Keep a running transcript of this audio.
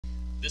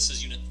This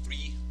is Unit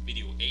 3,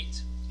 Video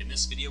 8. In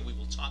this video we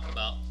will talk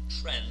about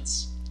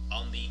trends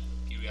on the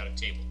periodic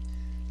table.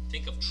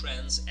 Think of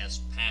trends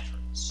as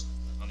patterns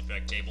on the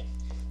periodic table.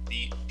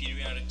 The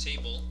periodic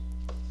table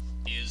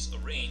is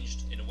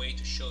arranged in a way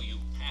to show you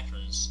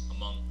patterns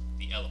among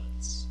the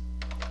elements.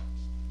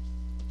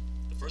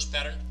 The first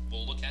pattern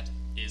we'll look at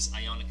is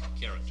ionic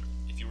character.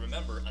 If you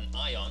remember, an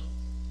ion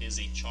is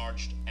a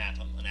charged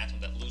atom, an atom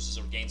that loses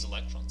or gains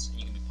electrons, and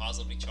you can be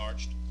positively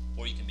charged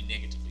or you can be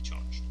negatively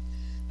charged.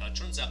 Now it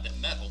turns out that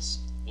metals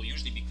will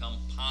usually become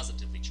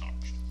positively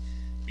charged.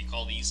 We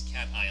call these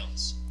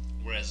cations,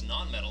 whereas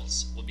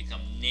nonmetals will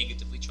become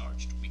negatively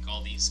charged. We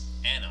call these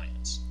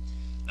anions.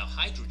 Now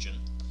hydrogen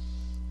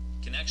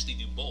can actually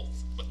do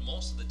both, but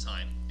most of the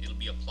time it'll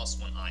be a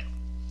 +1 ion.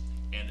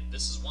 And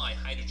this is why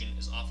hydrogen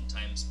is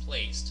oftentimes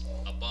placed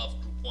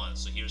above group 1.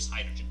 So here's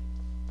hydrogen,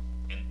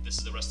 and this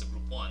is the rest of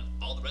group 1.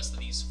 All the rest of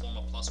these form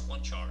a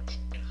 +1 charge,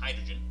 and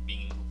hydrogen,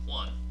 being in group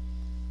 1,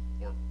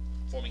 or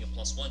forming a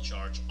 +1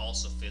 charge,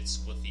 also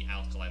fits with the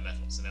alkali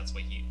metals, and that's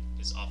why he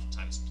is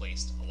oftentimes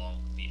placed along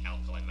the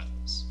alkali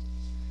metals.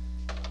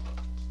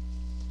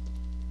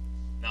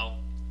 Now,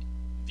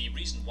 the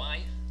reason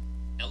why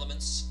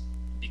elements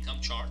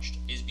become charged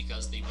is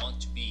because they want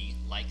to be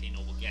like a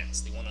noble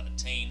gas. They want to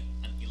attain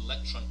an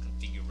electron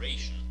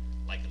configuration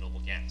like a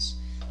noble gas.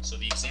 So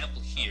the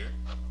example here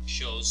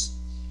shows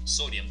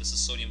sodium. This is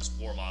sodium's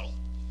Bohr model.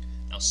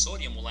 Now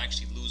sodium will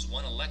actually lose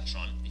 1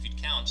 electron. If you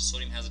count,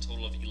 sodium has a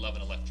total of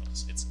 11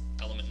 electrons. It's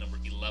element number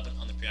 11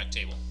 on the periodic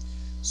table.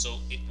 So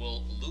it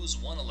will lose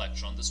 1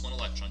 electron, this 1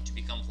 electron, to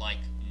become like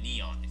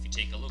neon. If you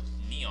take a look,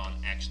 neon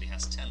actually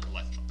has 10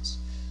 electrons.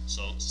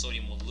 So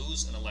sodium will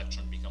lose an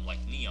electron to become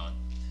like neon.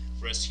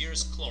 Whereas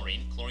here's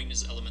chlorine. Chlorine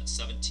is element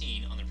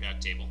 17 on the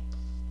periodic table.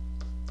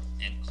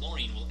 And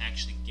chlorine will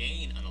actually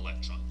gain an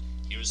electron.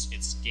 Here's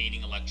its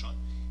gaining electron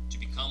to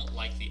become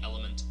like the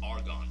element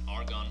argon.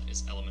 Argon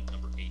is element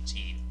number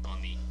 18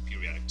 on the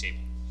periodic table.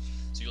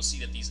 So you'll see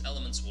that these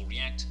elements will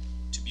react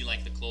to be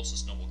like the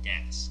closest noble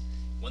gas.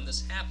 When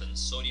this happens,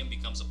 sodium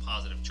becomes a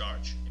positive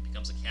charge. It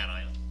becomes a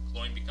cation.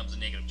 Chlorine becomes a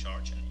negative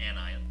charge, an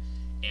anion.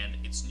 And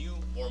its new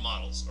Bohr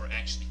models are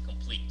actually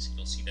complete.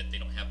 You'll see that they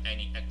don't have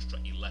any extra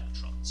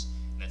electrons.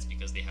 And that's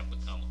because they have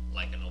become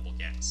like a noble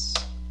gas.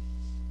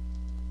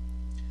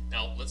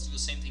 Now, let's do the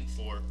same thing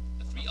for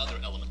the 3 other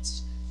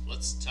elements.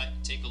 Let's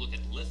take a look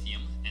at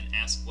lithium and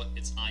ask what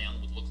its ion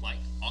would look like,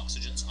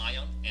 oxygen's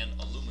ion and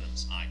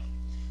aluminum's ion.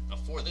 Now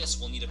for this,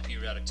 we'll need a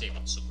periodic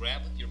table. So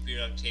grab your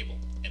periodic table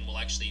and we'll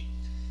actually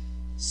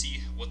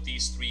see what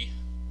these 3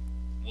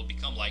 will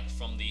become like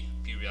from the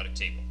periodic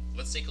table.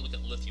 Let's take a look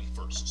at lithium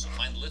first. So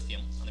find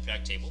lithium on the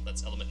periodic table,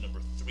 that's element number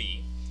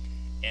 3.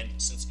 And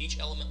since each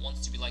element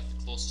wants to be like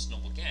the closest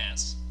noble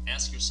gas,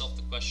 ask yourself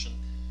the question,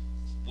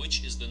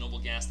 which is the noble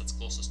gas that's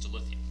closest to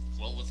lithium?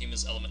 Well, lithium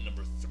is element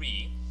number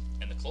 3.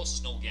 And the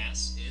closest noble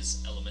gas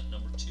is element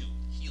number 2,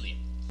 helium.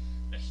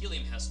 Now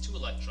helium has 2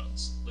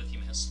 electrons,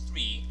 lithium has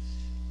 3,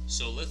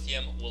 so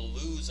lithium will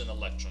lose an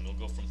electron. It'll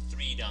go from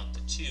 3 down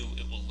to 2,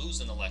 it will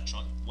lose an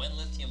electron. When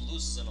lithium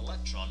loses an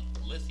electron,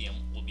 lithium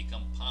will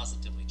become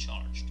positively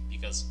charged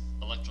because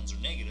electrons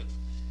are negative,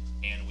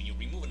 and when you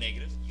remove a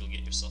negative, you'll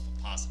get yourself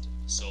a positive.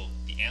 So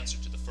the answer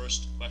to the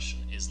first question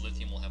is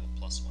lithium will have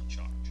a +1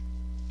 charge.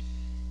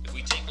 If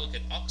we take a look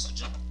at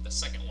oxygen, the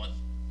second one,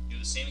 do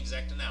the same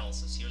exact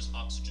analysis. Here's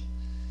oxygen.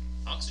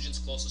 Oxygen's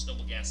closest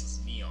noble gas is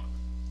neon.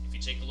 If you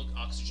take a look,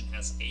 oxygen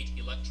has 8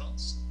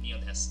 electrons,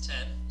 neon has 10,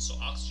 so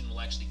oxygen will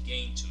actually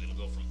gain 2. It'll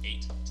go from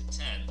 8 to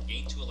 10,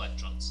 gain 2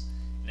 electrons.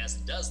 And as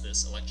it does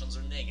this, electrons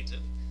are negative,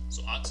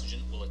 so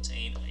oxygen will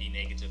attain a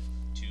negative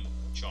 2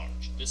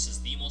 charge. This is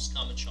the most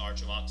common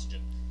charge of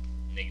oxygen,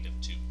 negative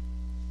 2.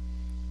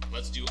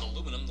 Let's do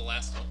aluminum, the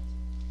last one.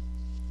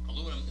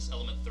 Aluminum is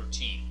element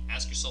 13.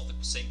 Ask yourself the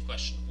same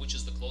question, which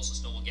is the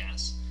closest noble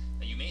gas?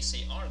 Now you may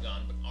say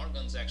argon, but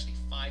argon is actually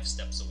 5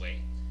 steps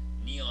away.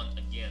 Neon,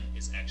 again,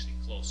 is actually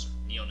closer.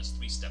 Neon is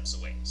 3 steps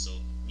away. So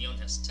neon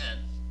has 10,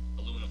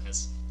 aluminum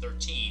has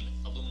 13.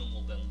 Aluminum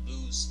will then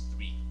lose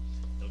 3.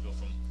 It'll go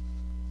from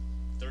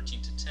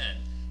 13 to 10.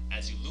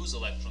 As you lose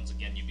electrons,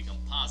 again, you become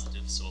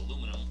positive, so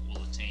aluminum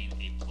will attain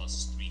a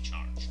 +3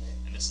 charge.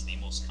 And this is the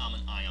most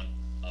common ion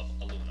of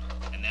aluminum.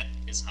 And that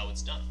is how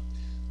it's done.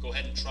 Go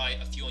ahead and try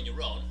a few on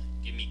your own.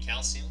 Give me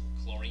calcium,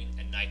 chlorine,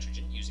 and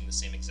nitrogen using the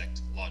same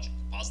exact logic.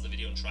 Pause the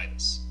video and try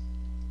this.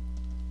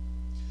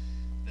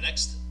 The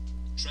next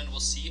trend we'll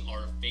see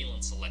are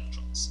valence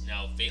electrons.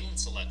 Now,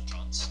 valence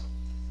electrons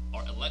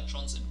are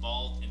electrons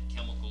involved in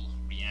chemical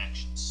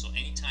reactions. So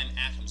anytime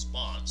atoms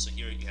bond, so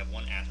here you have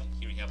one atom,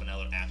 here you have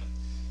another atom.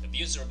 If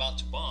these are about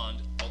to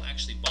bond, they'll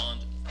actually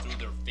bond through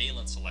their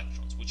valence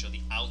electrons, which are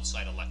the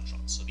outside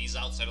electrons. So these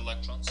outside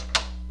electrons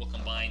will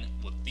combine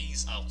with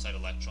these outside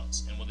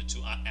electrons, and when the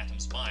 2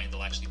 atoms bind,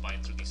 they'll actually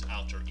bind through these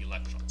outer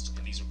electrons,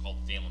 and these are called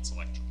valence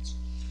electrons.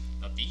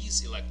 Now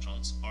these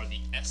electrons are the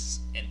s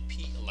and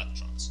p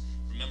electrons.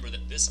 Remember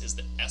that this is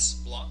the s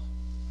block,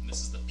 and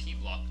this is the p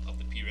block of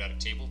the periodic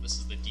table, this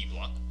is the d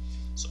block.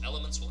 So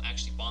elements will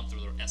actually bond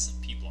through their s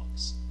and p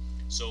blocks.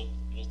 So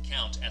we'll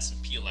count s and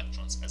p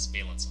electrons as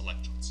valence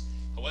electrons.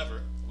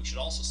 However, we should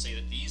also say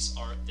that these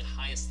are the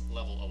highest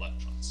level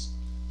electrons.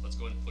 Let's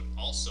go ahead and put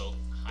also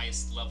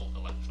highest level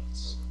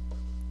electrons.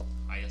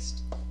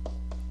 Highest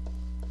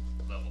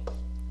level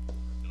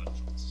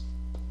electrons.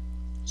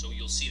 So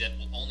you'll see that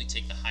we'll only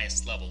take the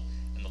highest level,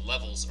 and the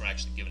levels are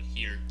actually given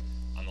here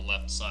on the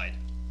left side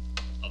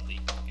of the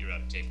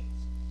periodic table.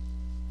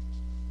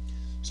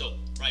 So,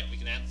 right, we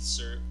can ask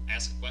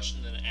a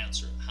question and an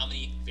answer. How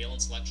many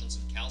valence electrons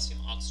in calcium,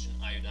 oxygen,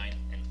 iodine,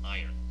 and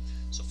iron?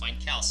 So find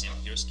calcium.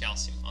 Here's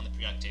calcium on the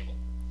periodic table,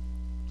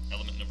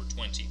 element number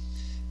 20.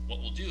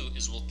 What we'll do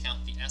is we'll count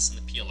the s and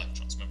the p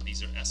electrons. Remember,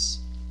 these are s,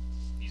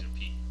 these are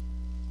p.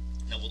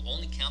 Now we'll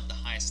only count the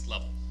highest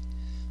level.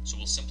 So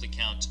we'll simply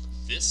count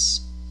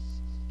this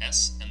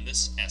s and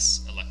this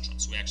s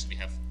electrons. So we actually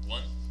have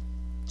 1,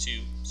 2,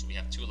 so we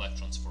have 2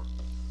 electrons for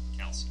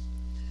calcium.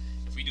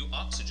 If we do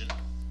oxygen,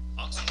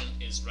 oxygen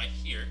is right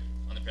here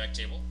on the periodic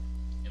table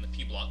in the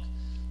p block.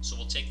 So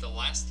we'll take the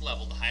last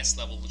level, the highest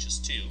level, which is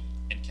 2,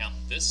 and count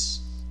this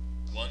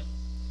 1,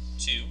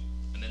 2,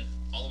 and then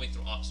all the way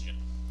through oxygen.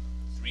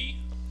 3,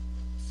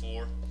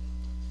 4,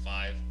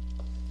 5,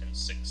 and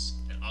 6.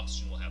 And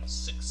oxygen will have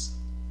 6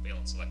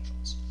 valence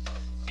electrons.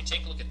 If you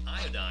take a look at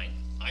iodine,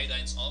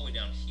 iodine's all the way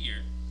down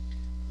here.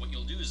 What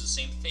you'll do is the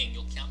same thing.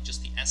 You'll count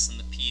just the s and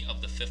the p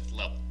of the 5th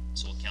level.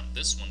 So we'll count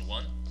this one,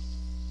 1,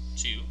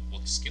 2,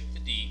 we'll skip the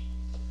d,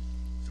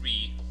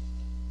 3,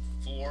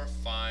 4,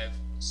 5,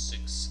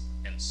 6,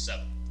 and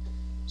 7.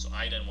 So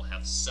iodine will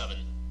have 7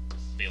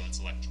 valence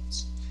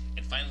electrons.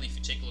 And finally, if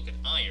you take a look at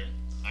iron,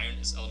 iron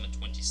is element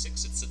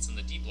 26, it sits in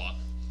the d block.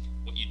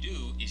 What you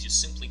do is you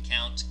simply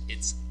count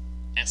its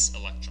s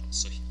electrons.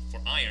 So for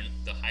iron,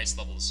 the highest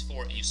level is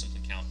 4, and you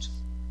simply count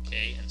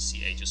K and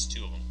Ca, just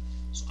 2 of them.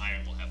 So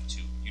iron will have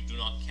 2. You do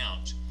not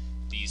count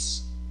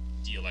these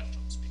d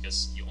electrons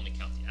because you only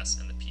count the s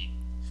and the p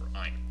for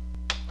iron.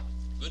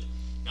 Good.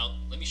 Now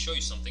let me show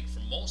you something.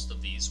 For most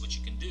of these, what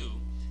you can do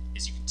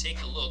is you can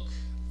take a look,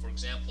 for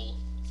example,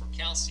 for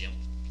calcium,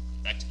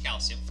 back to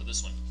calcium for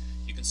this one,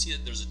 you can see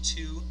that there's a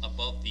 2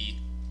 above the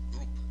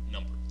group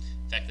number.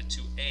 In fact, the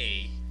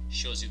 2A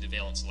shows you the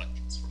valence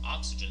electrons. For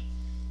oxygen,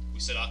 we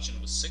said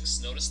oxygen was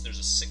 6. Notice there's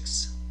a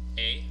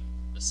 6A,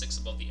 the 6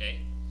 above the A,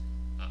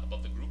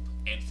 above the group.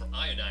 And for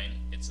iodine,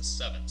 it's a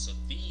 7. So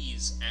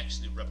these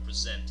actually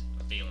represent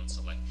valence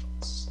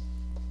electrons.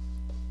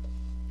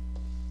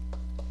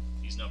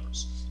 These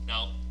numbers.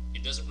 Now,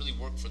 it doesn't really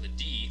work for the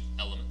D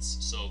elements,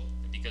 so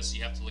because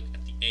you have to look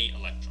at the A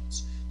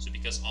electrons. So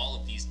because all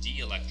of these D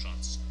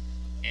electrons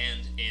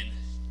and in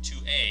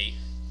 2A,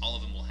 all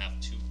of them will have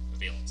 2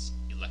 valence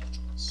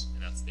electrons,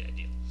 and that's the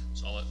idea.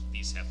 So all of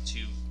these have 2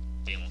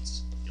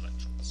 valence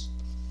electrons.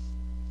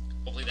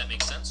 Hopefully that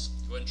makes sense.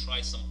 Go ahead and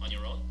try some on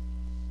your own.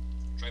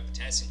 Try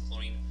potassium,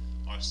 chlorine,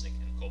 arsenic,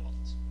 and cobalt.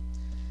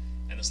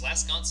 And this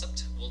last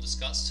concept we'll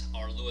discuss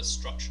are Lewis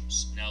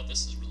structures. Now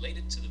this is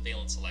related to the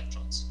valence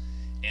electrons,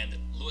 and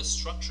Lewis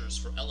structures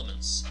for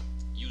elements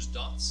use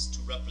dots to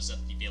represent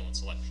the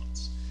valence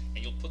electrons.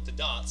 And you'll put the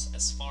dots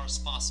as far as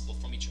possible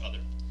from each other,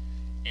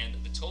 and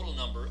the total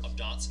number of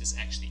dots is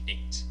actually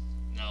 8.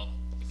 Now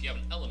if you have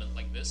an element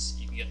like this,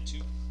 you can get 2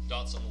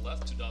 dots on the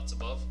left, 2 dots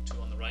above, 2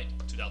 on the right,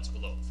 2 dots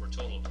below, for a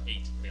total of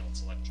 8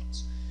 valence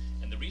electrons.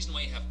 And the reason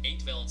why you have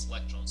 8 valence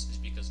electrons is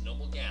because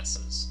noble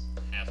gases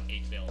have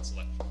 8 valence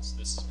electrons.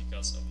 This is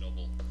because of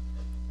noble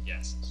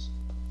gases.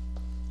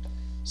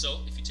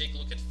 So if you take a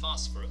look at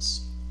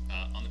phosphorus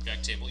on the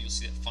periodic table, you'll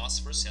see that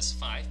phosphorus has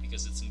 5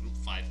 because it's in group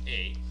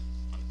 5A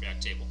on the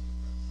periodic table.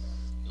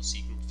 You'll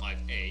see group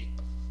 5A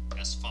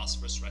has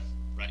phosphorus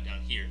right down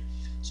here.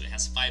 So it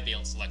has 5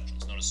 valence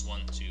electrons. Notice 1,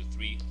 2,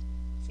 3,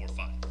 4,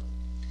 5.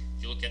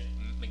 If you look at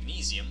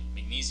magnesium,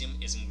 magnesium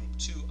is in group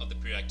 2 of the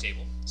periodic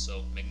table.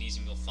 So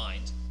magnesium you'll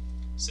find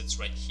sits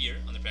right here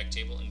on the periodic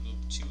table in group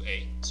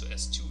 2A. So it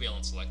has 2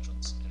 valence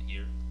electrons, and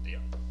here they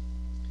are.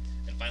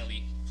 And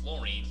finally,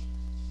 fluorine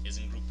is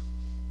in group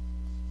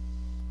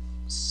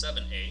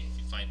 7A. If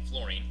you find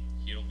fluorine,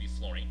 here will be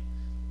fluorine,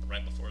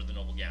 right before the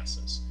noble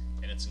gases.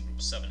 And it's in group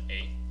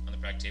 7A on the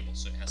periodic table.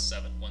 So it has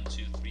 7, 1,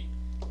 2, 3,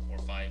 4,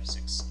 5,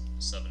 6,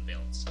 7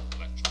 valence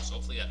electrons. So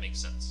hopefully that makes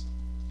sense.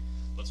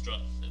 Let's do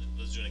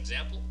an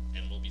example,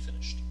 and we'll be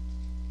finished.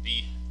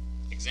 The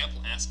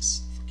example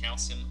asks for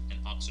calcium and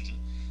oxygen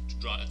to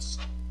draw its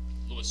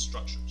Lewis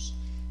structures.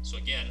 So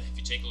again, if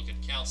you take a look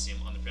at calcium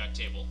on the periodic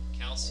table,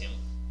 calcium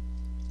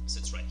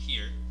sits right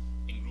here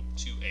in group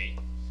 2A,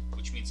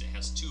 which means it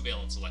has 2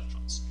 valence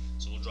electrons.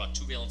 So we'll draw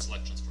 2 valence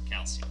electrons for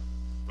calcium.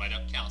 Write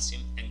out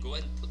calcium and go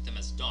ahead and put them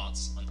as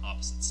dots on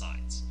opposite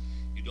sides.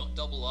 You don't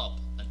double up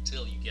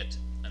until you get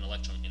an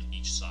electron in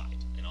each side,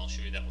 and I'll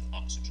show you that with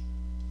oxygen.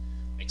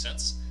 Make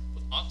sense?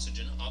 With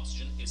oxygen,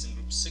 oxygen is in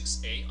group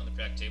 6A on the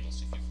periodic table.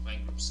 So if you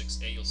find group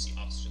 6A, you'll see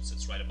oxygen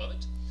sits right above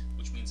it,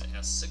 which means it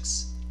has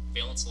 6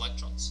 valence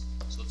electrons.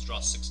 So let's draw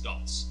 6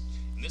 dots.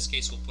 In this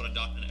case, we'll put a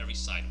dot on every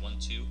side. 1,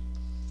 2,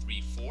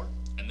 3, 4,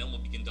 and then we'll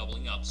begin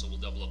doubling up. So we'll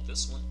double up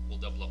this one, we'll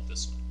double up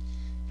this one.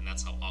 And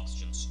that's how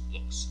oxygen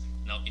looks.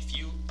 Now, if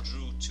you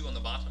drew 2 on the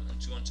bottom and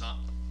 2 on top,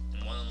 and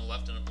and one on the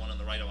left and one on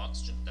the right of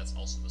oxygen, that's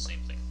also the same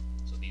thing.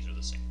 So these are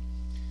the same.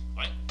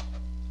 Alright,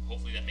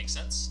 hopefully that makes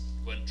sense.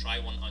 Go ahead and try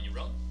one on your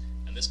own,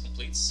 and this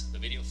completes the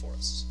video for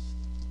us.